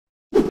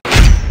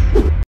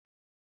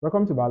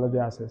Welcome to Biology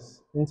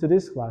Access. In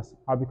today's class,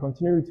 I'll be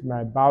continuing with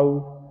my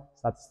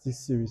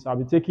Biostatistics series. I'll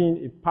be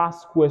taking a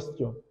past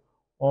question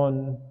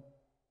on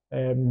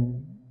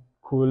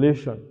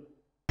correlation.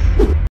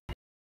 If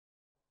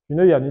you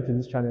know you are new to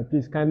this channel,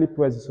 please kindly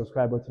press the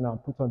subscribe button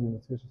and put on the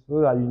notification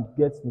so that you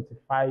get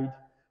notified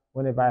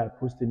whenever I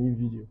post a new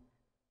video.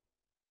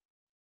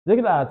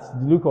 Looking at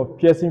the look of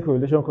Pearson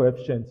correlation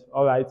coefficient.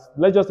 All right,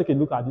 let's just take a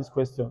look at this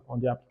question on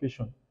the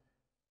application.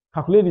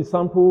 Calculate the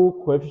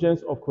sample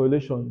coefficients of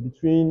correlation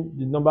between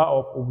the number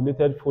of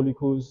ovulated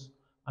follicles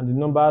and the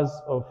numbers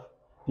of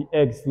the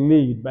eggs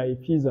laid by a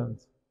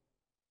peasant.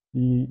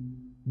 The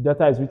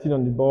data is written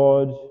on the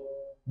board.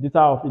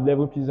 Data of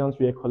 11 peasants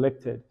were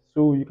collected.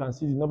 So you can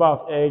see the number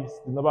of eggs,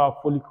 the number of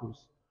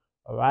follicles.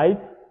 All right.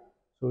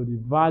 So the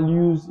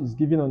values is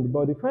given on the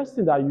board. The first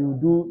thing that you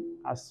do,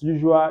 as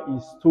usual,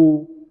 is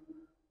to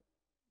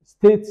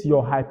state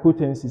your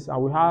hypothesis,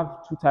 and we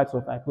have two types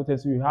of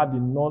hypothesis. We have the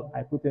null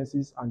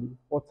hypothesis and the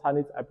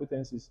alternate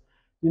hypothesis.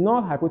 The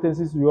null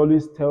hypothesis will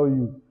always tell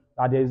you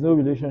that there is no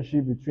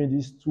relationship between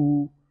these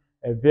two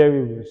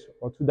variables,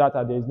 or to that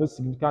there is no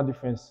significant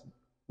difference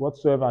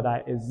whatsoever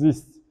that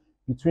exists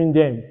between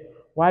them.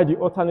 While the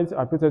alternate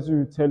hypothesis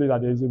will tell you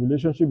that there is a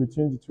relationship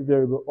between the two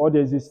variables, or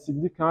there is a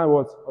significant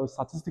or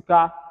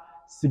statistical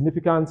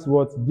significant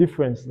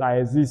difference that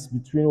exists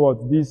between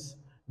these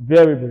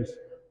variables.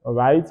 All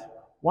right.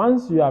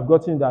 Once you have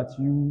gotten that,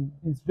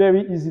 it's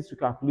very easy to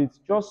calculate.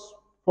 Just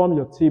form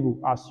your table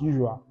as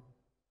usual.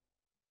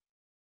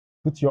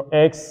 Put your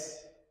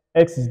x.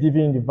 X is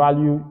giving the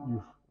value.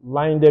 You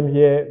line them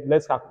here.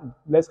 Let's count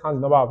the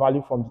number of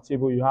value from the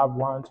table. You have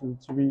 1, 2,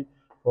 3,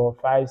 4,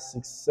 5,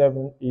 6,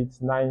 7, 8,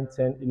 9,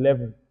 10,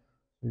 11.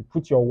 You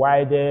put your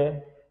y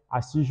there.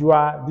 As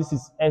usual, this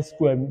is s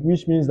squared,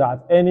 which means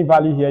that any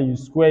value here, you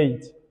square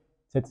it.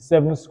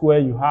 37 square,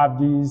 you have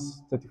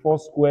this. 34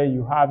 square,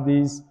 you have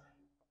this.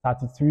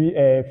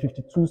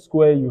 52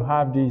 square, you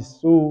have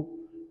this. So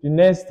the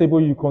next table,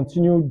 you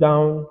continue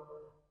down.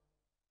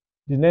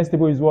 The next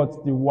table is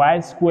what? The y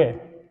square.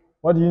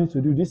 What do you need to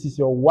do? This is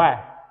your y,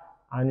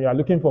 and you are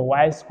looking for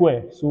y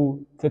square. So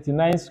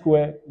 39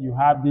 square, you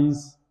have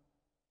this.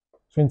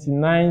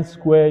 29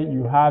 square,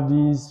 you have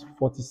this.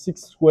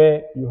 46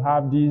 square, you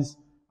have this,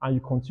 and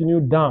you continue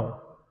down.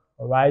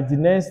 All right. The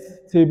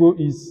next table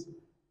is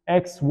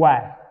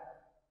xy.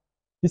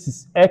 This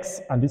is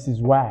x and this is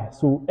y.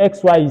 So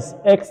xy is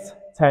x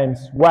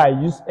times y.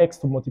 Use x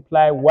to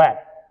multiply y.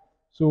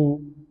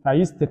 So if I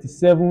use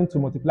 37 to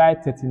multiply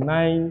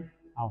 39,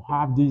 I'll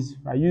have this.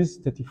 If I use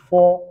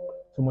 34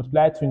 to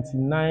multiply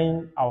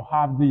 29, I'll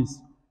have this.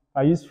 If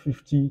I use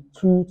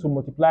 52 to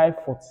multiply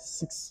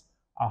 46,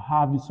 I'll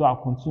have this. So I'll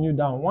continue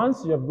down.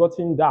 Once you have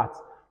gotten that,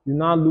 you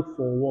now look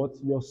for what?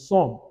 Your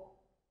sum.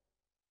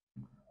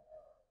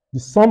 The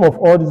sum of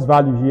all this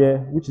value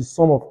here, which is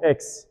sum of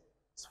x,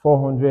 is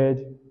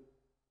 400.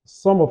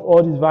 Sum of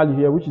all this value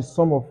here, which is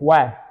sum of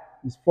y,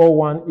 is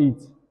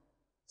 418.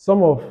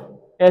 Sum of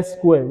s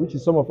squared, which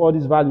is sum of all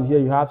this value here,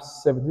 you have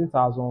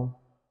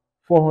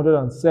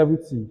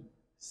 17,470.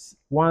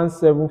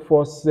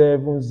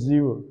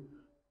 17470.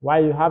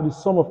 While you have the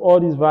sum of all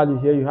this value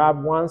here, you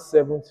have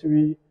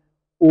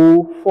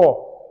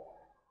 17304.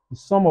 The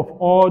sum of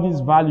all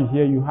this value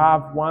here, you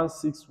have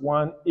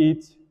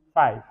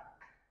 16185.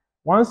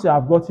 Once you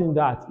have gotten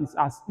that, it's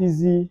as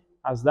easy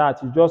as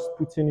that. You just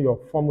put in your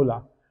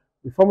formula.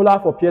 The formula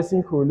for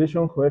Pearson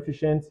correlation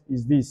coefficient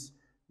is this.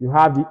 You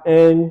have the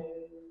n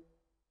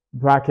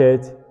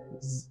bracket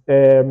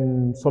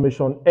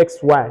summation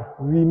xy.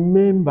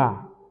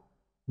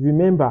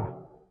 Remember,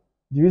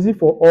 the reason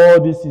for all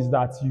this is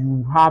that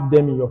you have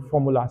them in your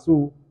formula.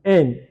 So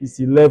n is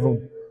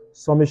 11.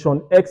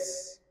 Summation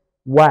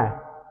xy.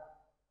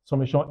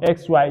 Summation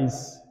xy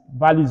is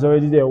value is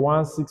already there,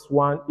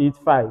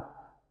 16185.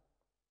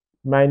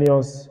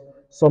 Minus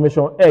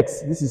summation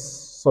x. This is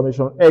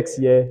summation x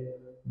here.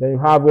 Then you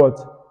have what?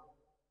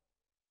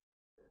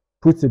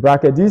 Put the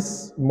bracket.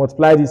 This,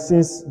 multiply this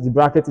since the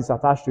bracket is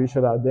attached to each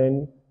other.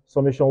 Then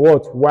summation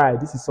what? Y.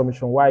 This is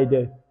summation y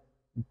there.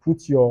 You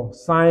put your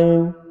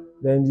sign.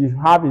 Then you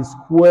have a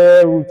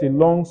square root, a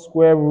long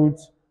square root.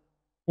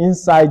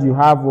 Inside you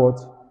have what?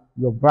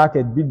 Your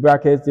bracket, big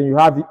bracket. Then you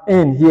have the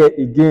n here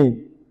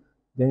again.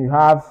 Then you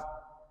have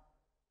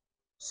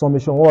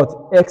summation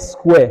what? X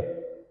square.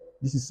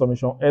 This is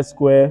summation s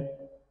square,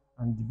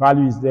 and the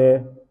value is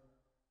there.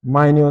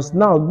 Minus,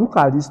 now look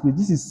at this place.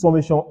 This is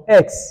summation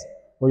x,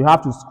 but you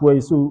have to square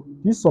it. So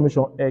this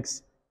summation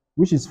x,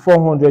 which is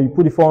 400, you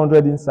put the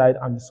 400 inside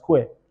and you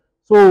square.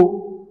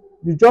 So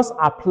you just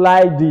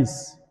apply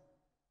this.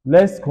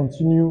 Let's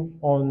continue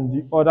on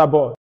the other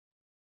board.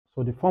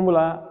 So the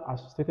formula,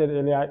 as stated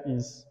earlier,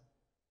 is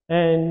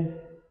n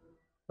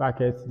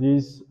bracket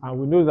this, and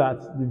we know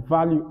that the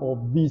value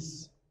of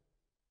this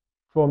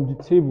from the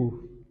table,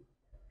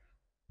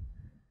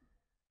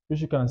 which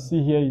you can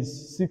see here,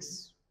 is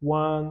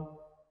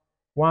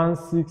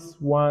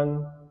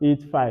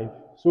 16185.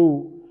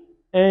 So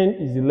n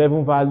is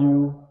 11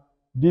 value.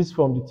 This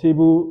from the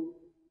table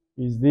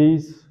is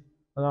this.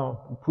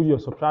 Now, put your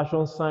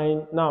subtraction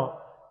sign. Now,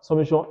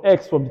 summation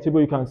x from the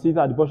table, you can see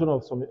that the portion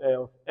of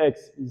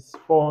x is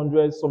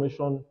 400,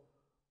 summation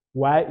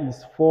y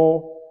is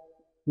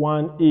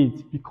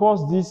 418.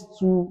 Because these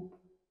two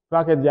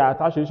brackets, they are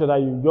attached to each other,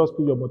 you just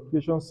put your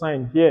multiplication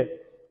sign here,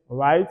 all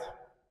right?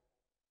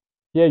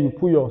 Here you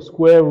put your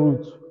square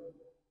root,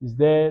 is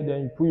there,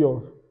 then you put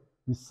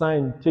the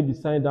sign, take the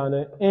sign down,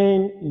 and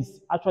n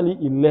is actually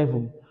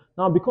 11.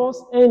 Now,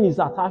 because n is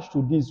attached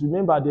to this,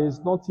 remember there is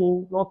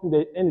nothing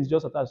that n is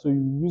just attached, so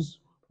you use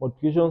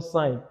multiplication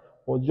sign,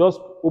 or just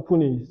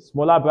open a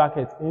smaller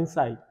bracket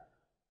inside.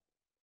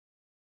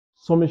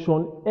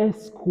 Summation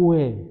s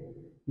squared,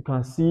 you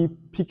can see,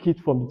 pick it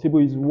from the table,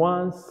 is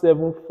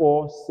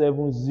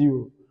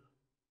 17470.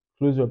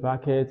 Close your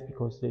bracket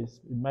because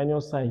there's a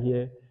minus sign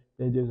here.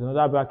 Then there's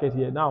another bracket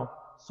here. Now,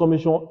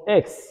 summation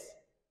x,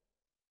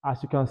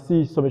 as you can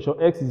see, summation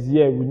x is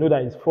here. We know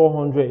that it's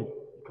 400.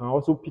 You can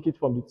also pick it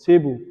from the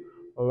table,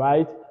 all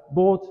right?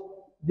 But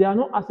they are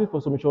not asking for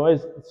summation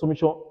x.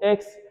 Summation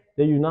x,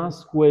 then you now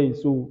square it.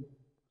 So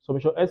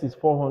summation x is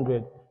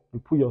 400. You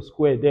put your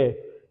square there.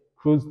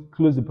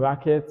 Close the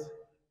bracket.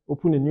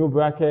 Open a new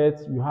bracket.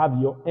 You have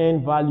your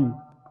n value,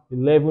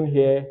 11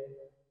 here.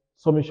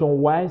 Summation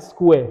y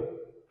square,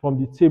 from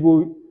the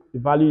table, the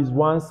value is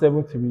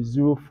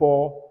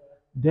 17304.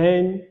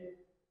 Then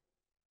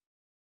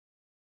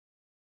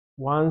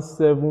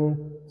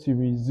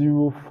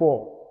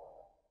 17304.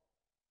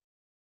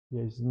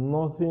 There's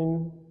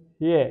nothing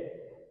here.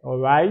 All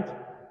right.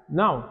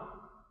 Now,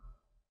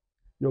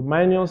 your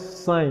minus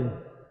sign,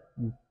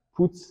 you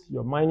put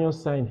your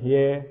minus sign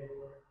here.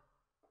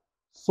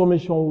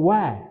 Summation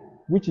y,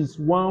 which is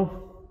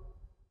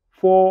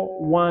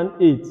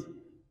 1418.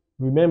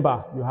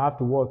 Remember, you have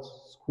to what?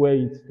 Square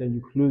it, then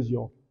you close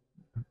your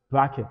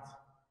bracket.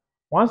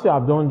 Once you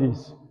have done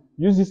this,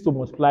 use this to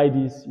multiply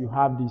this, you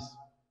have this.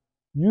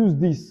 Use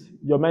this,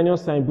 your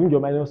minus sign, bring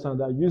your minus sign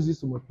down. Use this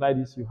to multiply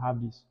this, you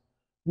have this.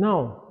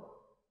 Now,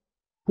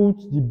 put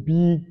the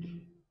big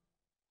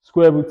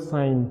square root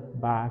sign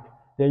back,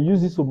 then use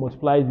this to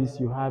multiply this,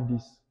 you have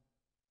this.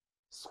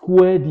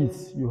 Square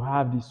this, you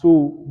have this.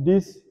 So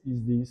this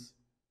is this.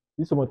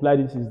 This to multiply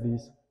this is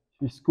this.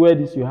 If you square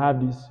this, you have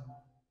this.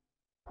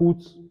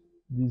 Put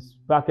this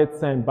bracket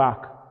sign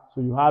back.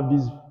 So you have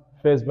this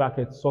first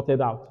bracket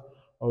sorted out.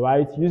 All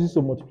right. Use this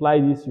to multiply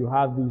this, you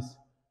have this.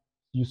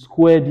 You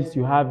square this,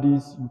 you have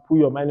this. You put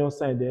your minus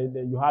sign there,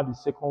 then you have the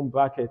second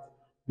bracket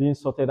being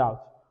sorted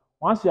out.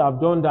 Once you have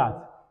done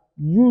that,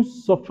 you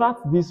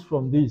subtract this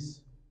from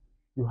this.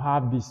 You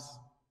have this.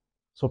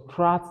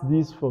 Subtract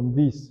this from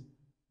this.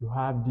 You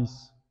have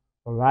this.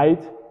 All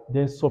right.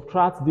 Then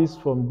subtract this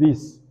from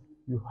this.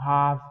 You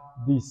have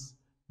this.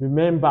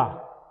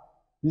 Remember,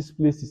 this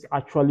place is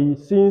actually,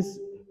 since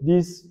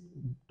these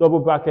double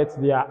brackets,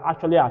 they are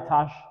actually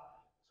attached,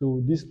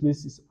 so this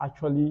place is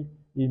actually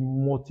a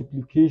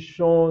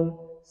multiplication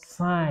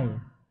sign.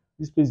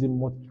 This place is a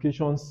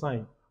multiplication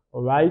sign.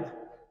 All right.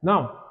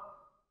 Now,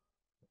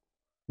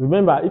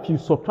 remember, if you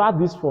subtract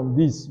this from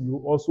this, you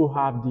also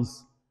have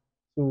this.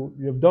 So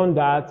you have done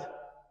that.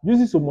 Use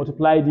this to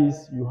multiply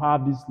this. You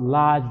have this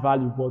large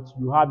value, but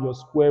you have your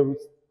square root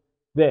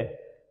there.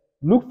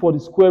 Look for the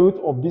square root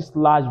of this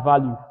large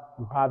value.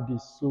 You have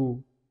this.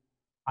 So,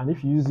 and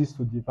if you use this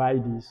to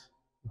divide this,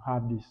 you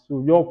have this.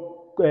 So your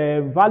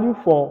value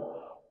for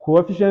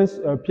coefficients,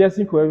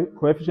 Pearson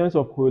coefficients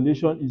of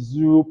correlation is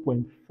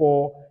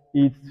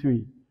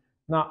 0.483.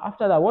 Now,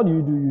 after that, what do?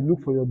 You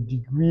look for your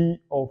degree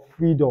of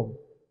freedom.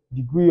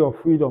 Degree of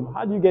freedom.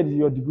 How do you get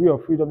your degree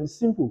of freedom? It's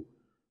simple.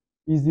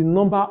 It's the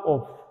number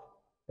of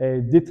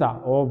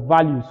data or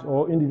values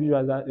or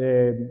individuals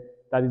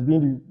that is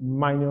being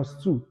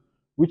 -2,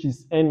 which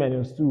is n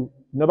minus 2.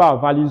 The number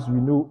of values we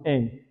know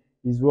n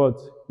is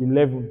what?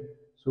 11.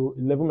 So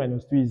 11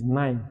 minus 2 is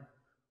 9.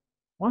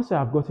 Once you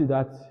have gotten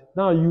that,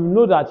 now you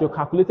know that your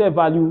calculated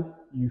value,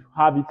 you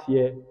have it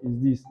here, is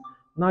this.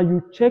 Now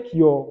you check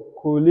your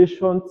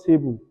correlation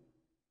table.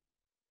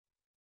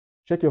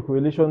 Check your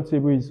correlation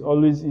table is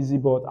always easy,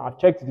 but I've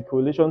checked the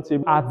correlation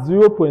table at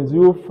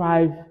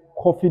 0.05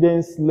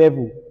 confidence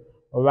level,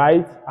 all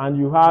right, and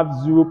you have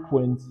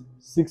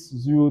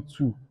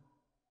 0.602.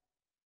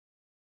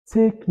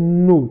 Take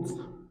note,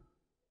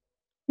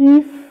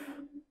 if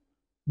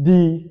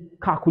the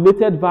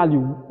calculated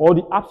value or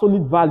the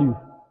absolute value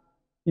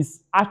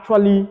is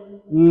actually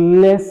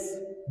less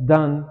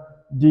than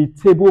the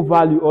table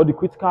value or the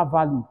critical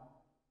value,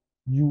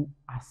 you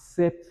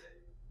accept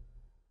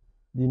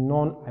the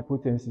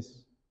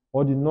non-hypothesis,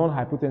 or the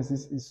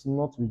non-hypothesis is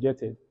not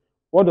rejected.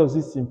 What does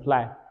this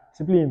imply? It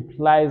simply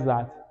implies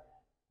that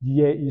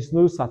there is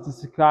no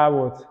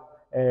statistical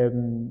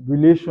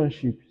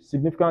relationship,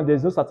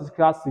 there's no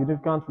statistical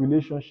significant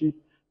relationship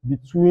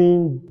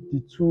between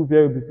the two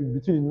variables,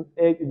 between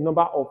the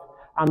number of,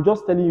 I'm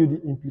just telling you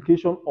the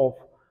implication of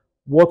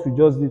what we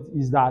just did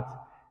is that,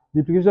 the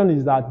implication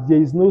is that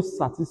there is no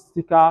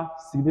statistical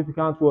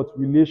significant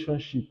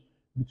relationship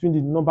between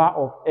the number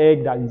of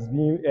egg that is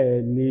being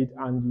laid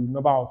and the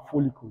number of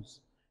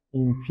follicles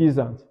in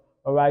peasant.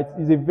 All right,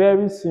 it's a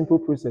very simple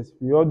process.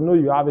 If you all know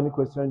you have any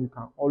question, you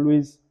can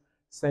always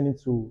send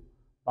it to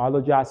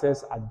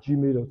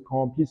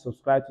biologyaccess@gmail.com. Please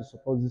subscribe to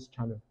support this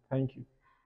channel. Thank you.